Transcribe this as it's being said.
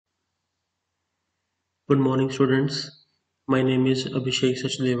Good morning, students. My name is Abhishek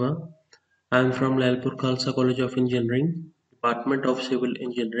Sachdeva. I am from Lalpur Khalsa College of Engineering, Department of Civil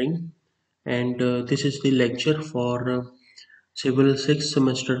Engineering, and this is the lecture for Civil 6th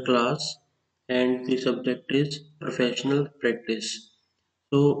semester class, and the subject is Professional Practice.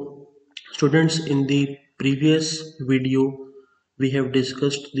 So, students, in the previous video, we have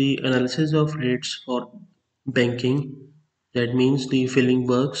discussed the analysis of rates for banking, that means the filling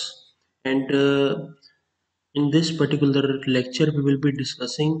works, and in this particular lecture, we will be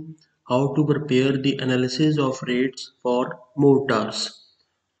discussing how to prepare the analysis of rates for mortars.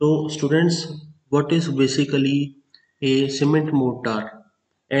 So, students, what is basically a cement mortar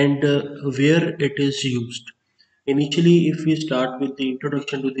and where it is used? Initially, if we start with the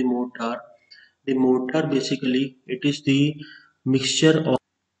introduction to the mortar basically it is the mixture of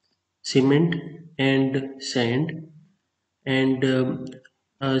cement and sand and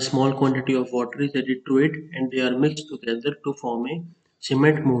a small quantity of water is added to it and they are mixed together to form a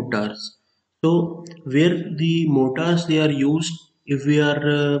cement mortars. So where the mortars they are used, if we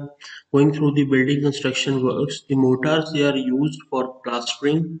are going through the building construction works, the mortars they are used for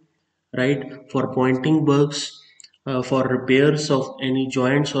plastering, right, for pointing works, for repairs of any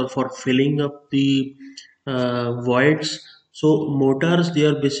joints or for filling up the voids. So mortars they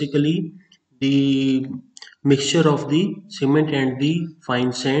are basically the mixture of the cement and the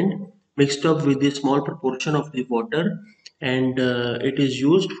fine sand mixed up with a small proportion of the water, and it is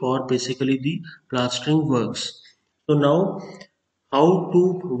used for basically the plastering works. So now how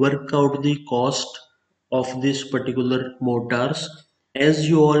to work out the cost of this particular mortars? As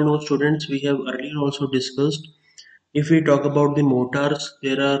you all know, students, we have earlier also discussed, if we talk about the mortars,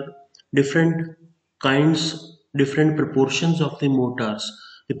 there are different kinds, different proportions of the mortars.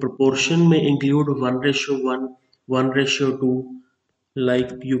 The proportion may include 1:1, 1:2,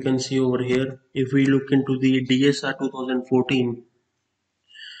 like you can see over here. If we look into the DSR 2014,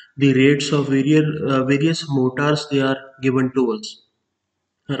 the rates of various mortars they are given to us,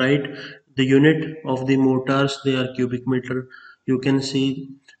 right? The unit of the mortars they are cubic meter. You can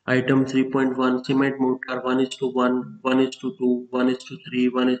see item 3.1 cement mortar 1 is to 1, 1 is to 2, 1 is to 3,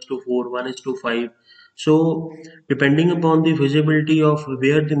 1 is to 4, 1 is to 5. So depending upon the feasibility of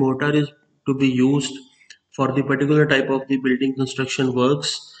where the mortar is to be used for the particular type of the building construction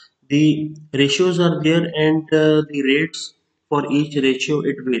works, the ratios are there, and the rates for each ratio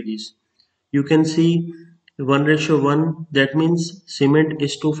it varies. You can see 1:1, that means cement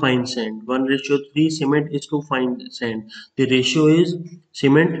is to fine sand. 1:3, cement is to fine sand. The ratio is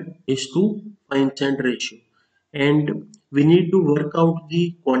cement is to fine sand ratio. And we need to work out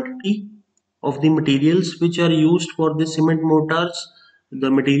the quantity of the materials which are used for the cement mortars. The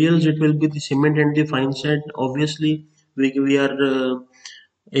materials it will be the cement and the fine sand. Obviously, we are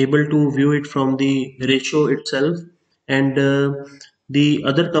able to view it from the ratio itself, and the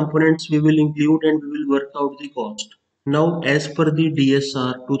other components we will include and we will work out the cost. Now as per the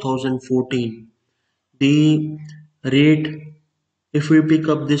DSR 2014, the rate, if we pick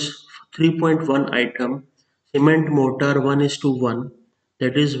up this 3.1 item, cement mortar 1 is to 1,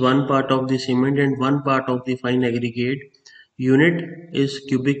 that is one part of the cement and one part of the fine aggregate. Unit is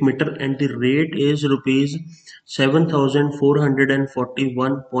cubic meter and the rate is rupees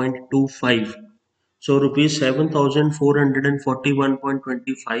 7441.25. So rupees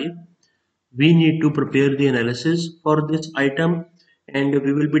 7441.25. We need to prepare the analysis for this item, and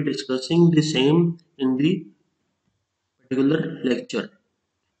we will be discussing the same in the particular lecture.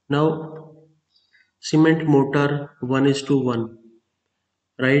 Now, cement mortar 1 is to 1,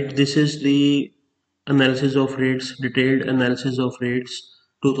 right? This is the analysis of rates, detailed analysis of rates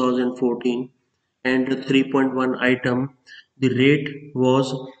 2014, and the 3.1 item, the rate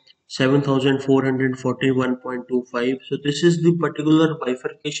was 7441.25. So this is the particular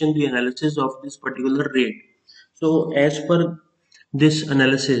bifurcation, the analysis of this particular rate. So as per this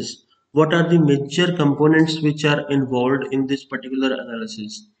analysis, what are the major components which are involved in this particular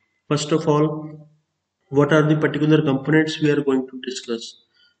analysis? First of all, what are the particular components we are going to discuss?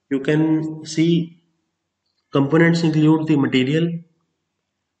 You can see components include the material,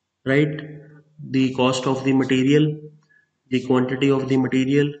 right? The cost of the material, the quantity of the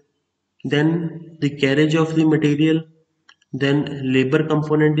material, then the carriage of the material, then labor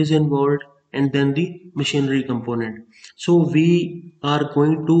component is involved, and then the machinery component. So we are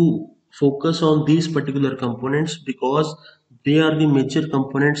going to focus on these particular components because they are the major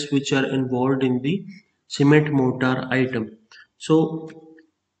components which are involved in the cement mortar item. So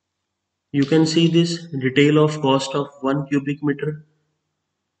you can see this detail of cost of 1 cubic meter.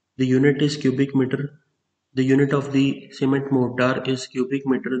 The unit is cubic meter. the unit of the cement mortar is cubic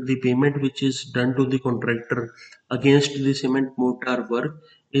meter. The payment which is done to the contractor against the cement mortar work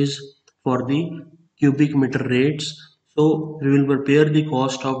is for the cubic meter rates. So we will prepare the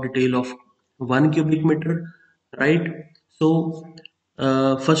cost of detail of 1 cubic meter, right? So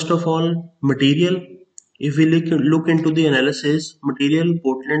first of all, material. If we look into the analysis, material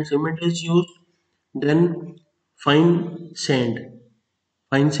Portland cement is used, then fine sand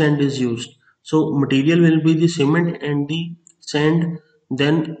fine sand is used. So material will be the cement and the sand.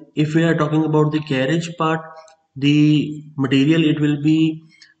 Then if we are talking about the carriage part, the material it will be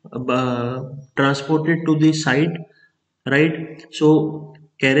uh, transported to the site, right? So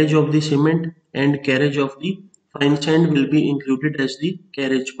carriage of the cement and carriage of the fine sand will be included as the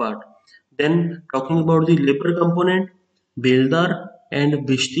carriage part. Then talking about the labor component, beldar and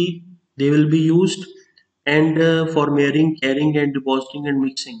bishti, they will be used, and for marrying, carrying and depositing and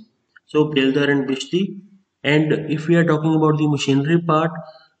mixing. So beldar and bishti. And if we are talking about the machinery part,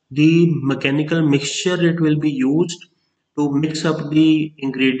 the mechanical mixture it will be used to mix up the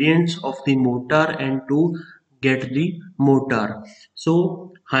ingredients of the mortar and to get the mortar.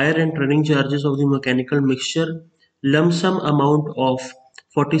 So hire and running charges of the mechanical mixture, lump sum amount of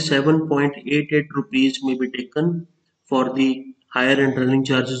 47.88 rupees may be taken for the hire and running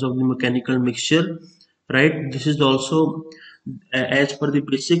charges of the mechanical mixture, right? This is also as per the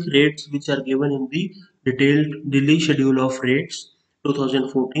basic rates which are given in the detailed Delhi schedule of rates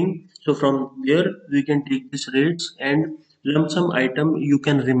 2014. So from there we can take these rates and lump sum item. You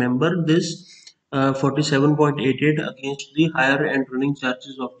can remember this 47.88 against the higher and running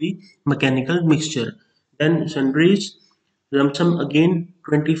charges of the mechanical mixture. Then sundries, lump sum again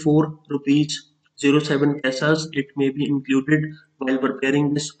 24 rupees 07 paisas. It may be included while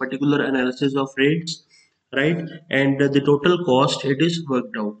preparing this particular analysis of rates, right? And the total cost it is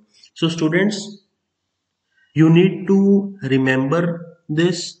worked out. So students, you need to remember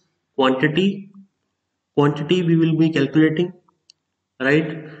this quantity we will be calculating,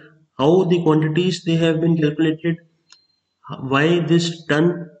 right? How the quantities they have been calculated, why this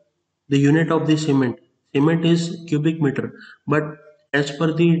ton, the unit of the cement is cubic meter, but as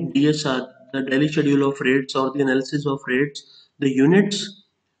per the DSR, the daily schedule of rates or the analysis of rates, the units,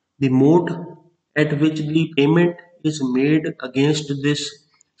 the mode at which the payment is made against this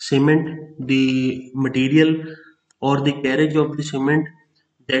cement, the material or the carriage of the cement,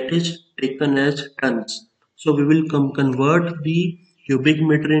 that is taken as tons. So we will convert the cubic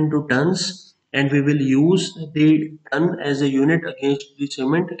meter into tons, and we will use the ton as a unit against the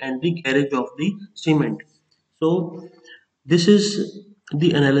cement and the carriage of the cement. So this is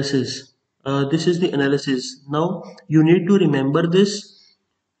the analysis. This is the analysis. Now you need to remember this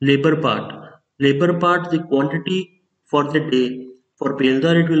labor part. Labor part, the quantity for the day. For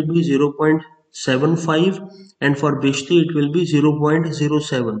Beldar it will be 0.75 and for Bishti it will be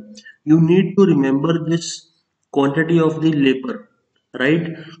 0.07. You need to remember this quantity of the labor, right?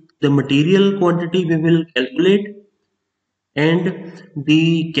 The material quantity we will calculate, and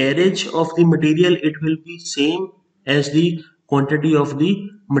the carriage of the material it will be same as the quantity of the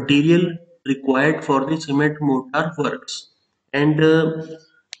material required for the cement mortar works. And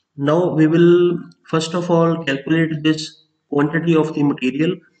now we will first of all calculate this quantity of the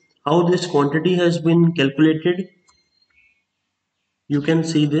material. How this quantity has been calculated, you can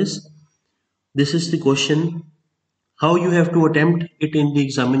see this is the question. How you have to attempt it in the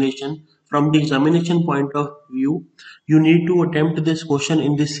examination. From the examination point of view, you need to attempt this question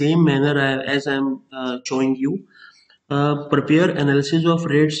in the same manner as I am showing you. Prepare analysis of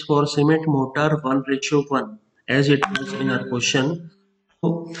rates for cement mortar 1:1 as it was in our question.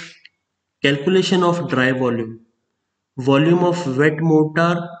 So, calculation of dry volume of wet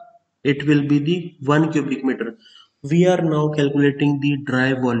mortar, it will be the 1 cubic meter. We are now calculating the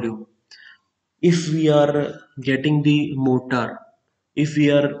dry volume. If we are getting the mortar, if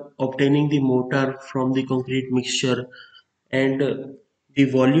we are obtaining the mortar from the concrete mixture, and the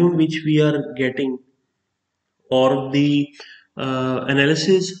volume which we are getting, or the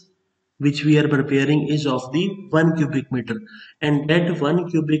analysis which we are preparing is of the 1 cubic meter, and that 1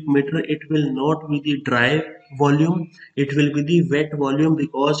 cubic meter it will not be the dry volume, it will be the wet volume,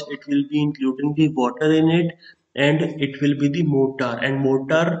 because it will be including the water in it, and it will be the mortar. And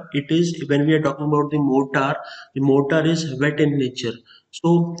mortar, it is, when we are talking about the mortar is wet in nature.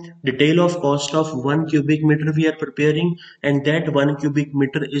 So detail of cost of 1 cubic meter we are preparing, and that 1 cubic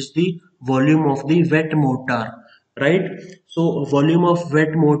meter is the volume of the wet mortar, right? So volume of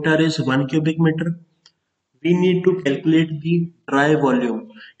wet mortar is 1 cubic meter. we need to calculate the dry volume,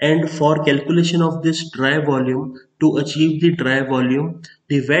 and for calculation of this dry volume, to achieve the dry volume,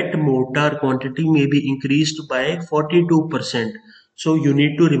 the wet mortar quantity may be increased by 42%. So you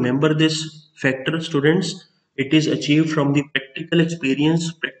need to remember this factor, students. It is achieved from the practical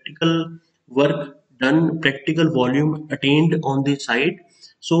experience, practical work done, practical volume attained on the site.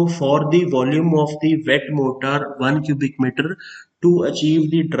 So for the volume of the wet mortar 1 cubic meter, to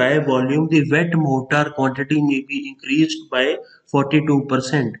achieve the dry volume, the wet mortar quantity may be increased by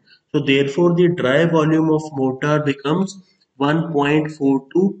 42%. So therefore, the dry volume of mortar becomes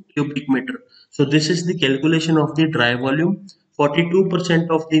 1.42 cubic meter. So this is the calculation of the dry volume. 42%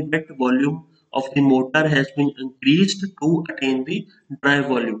 of the wet volume of the mortar has been increased to attain the dry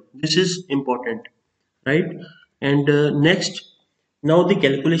volume. This is important, right? And next, now the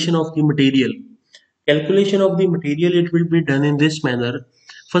calculation of the material. Calculation of the material, it will be done in this manner.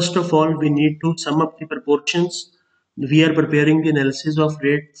 First of all, we need to sum up the proportions. We are preparing the analysis of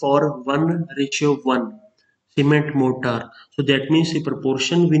rate for 1:1 cement mortar. So that means the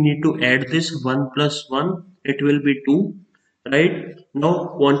proportion we need to add this 1 plus 1, it will be 2, right?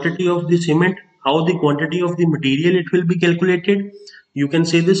 Now quantity of the cement, how the quantity of the material it will be calculated. You can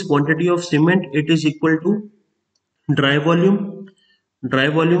say this quantity of cement, it is equal to dry volume,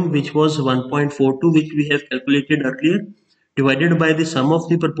 which was 1.42, which we have calculated earlier, divided by the sum of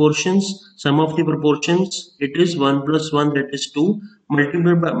the proportions. Sum of the proportions, it is 1 plus 1, that is 2,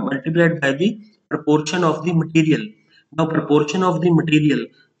 multiplied by the proportion of the material. Now proportion of the material,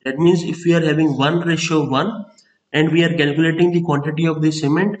 that means if we are having 1:1 and we are calculating the quantity of the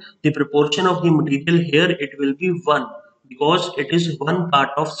cement, the proportion of the material here, it will be 1, because it is one part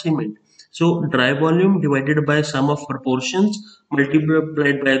of cement. So dry volume divided by sum of proportions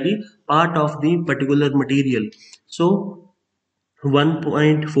multiplied by the part of the particular material. So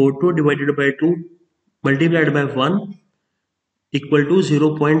 1.42 divided by 2 multiplied by 1 equal to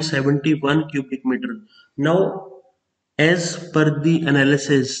 0.71 cubic meter. Now, as per the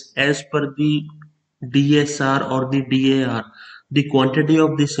analysis, as per the DSR or the DAR, the quantity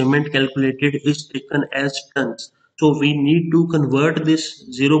of the cement calculated is taken as tons. So we need to convert this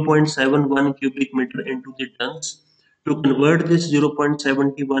 0.71 cubic meter into the tons. To convert this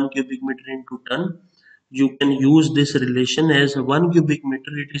 0.71 cubic meter into ton, you can use this relation as 1 cubic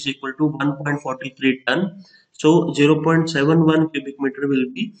meter, it is equal to 1.43 ton. So 0.71 cubic meter will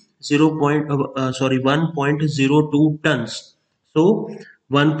be 1.02 tons. So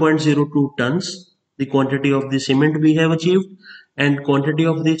 1.02 tons, the quantity of the cement we have achieved, and quantity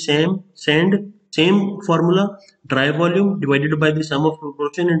of the same sand, same formula, dry volume divided by the sum of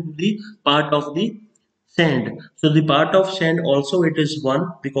proportion into the part of the sand. So the part of sand also it is 1,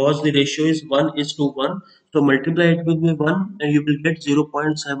 because the ratio is 1:1. So multiply it with the 1 and you will get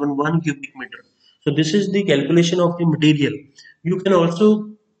 0.71 cubic meter. So this is the calculation of the material. You can also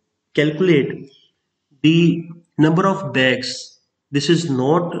calculate the number of bags. This is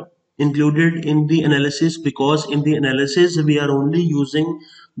not included in the analysis, because in the analysis we are only using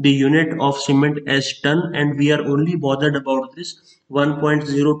the unit of cement as ton, and we are only bothered about this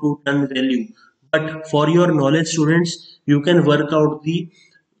 1.02 ton value. But for your knowledge, students, you can work out the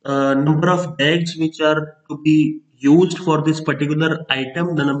number of bags which are to be used for this particular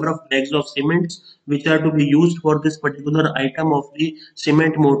item, the number of bags of cements which are to be used for this particular item of the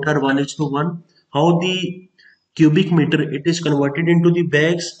cement mortar 1:1. How the cubic meter it is converted into the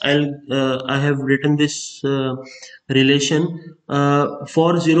bags, I have written this relation.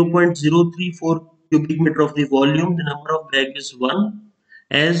 For 0.034 cubic meter of the volume, the number of bag is 1.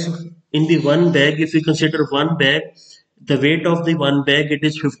 As in the one bag, if we consider one bag, the weight of the one bag it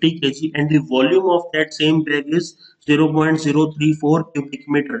is 50 kg, and the volume of that same bag is 0.034 cubic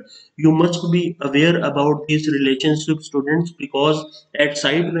meter. You must be aware about these relationships, students, because at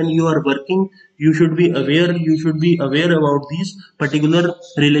site when you are working, you should be aware about these particular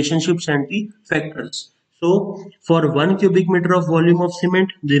relationships and the factors. So for 1 cubic meter of volume of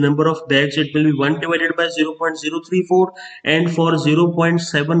cement, the number of bags it will be 1 divided by 0.034, and for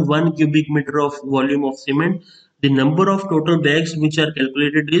 0.71 cubic meter of volume of cement, the number of total bags which are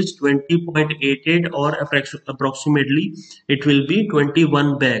calculated is 20.88, or approximately it will be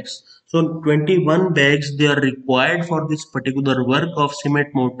 21 bags. So 21 bags they are required for this particular work of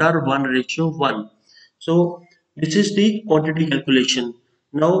cement mortar 1:1. So this is the quantity calculation.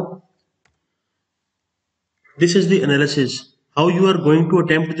 Now this is the analysis. How you are going to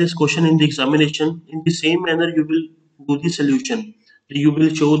attempt this question in the examination. In the same manner, you will do the solution. You will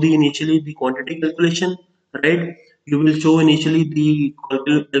show the initially the quantity calculation, right? You will show initially the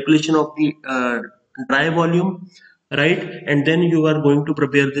calculation of the dry volume. right? And then you are going to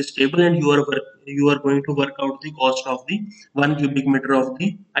prepare this table, and you are going to work out the cost of the 1 cubic meter of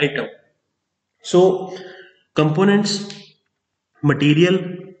the item. So components: material,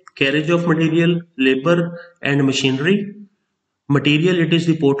 carriage of material, labor, and machinery. Material, it is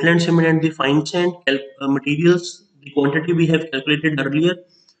the Portland cement and the fine sand. Materials, the quantity we have calculated earlier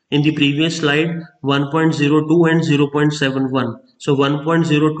in the previous slide, 1.02 and 0.71. So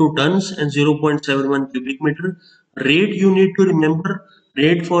 1.02 tons and 0.71 cubic meter. Rate you need to remember,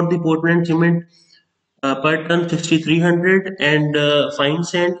 rate for the Portland cement per ton 6300, and fine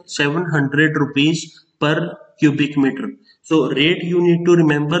sand 700 rupees per cubic meter. So rate you need to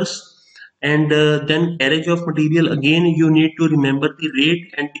remember, and then carriage of material, again you need to remember the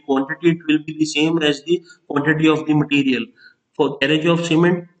rate and the quantity. It will be the same as the quantity of the material. For carriage of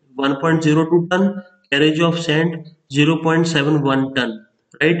cement, 1.02 ton, carriage of sand 0.71 ton,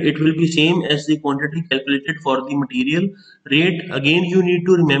 right? It will be same as the quantity calculated for the material. Rate, again you need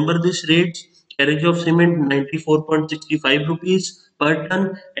to remember this rates. Carriage of cement 94.65 rupees per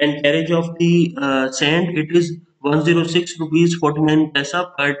ton, and carriage of the sand, it is 106 rupees 49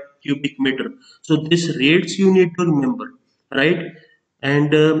 paisa per cubic meter. So this rates you need to remember, right?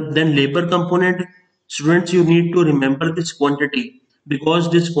 And then labor component, students, you need to remember this quantity, because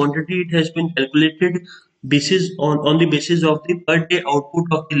this quantity, it has been calculated basis on the basis of the per day output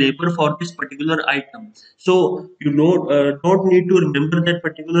of the labor for this particular item. So you don't need to remember that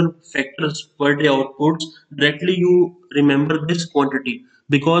particular factors per day outputs directly. You remember this quantity,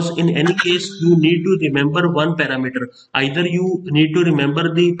 because in any case you need to remember one parameter. Either you need to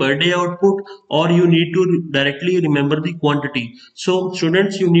remember the per day output, or you need to directly remember the quantity. So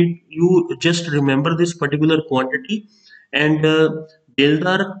students, you just remember this particular quantity. And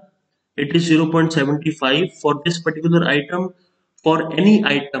Deldar, it is 0.75 for this particular item. For any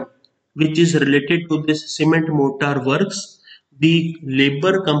item which is related to this cement mortar works, the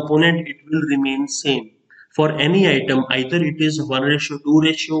labor component, it will remain same. For any item, either it is 1:2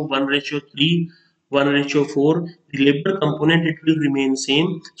 ratio, 1:3, 1:4, the labor component, it will remain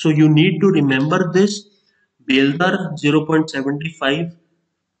same. So you need to remember this. Beldar 0.75,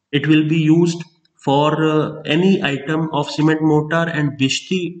 it will be used for any item of cement mortar, and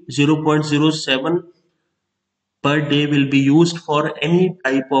Bishti 0.07 per day will be used for any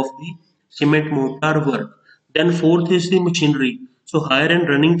type of the cement mortar work. Then fourth is the machinery. So hire and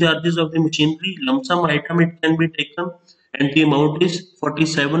running charges of the machinery, lump sum item, it can be taken, and the amount is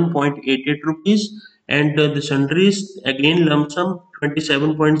 47.88 rupees. And the sundries, again lump sum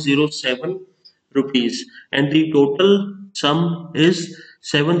 27.07 rupees, and the total sum is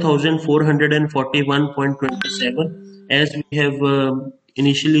 7441.27, as we have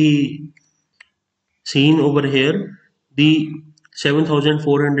initially seen over here, the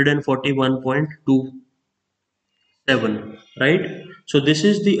 7441.27, right? So this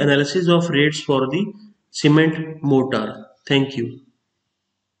is the analysis of rates for the cement mortar. Thank you.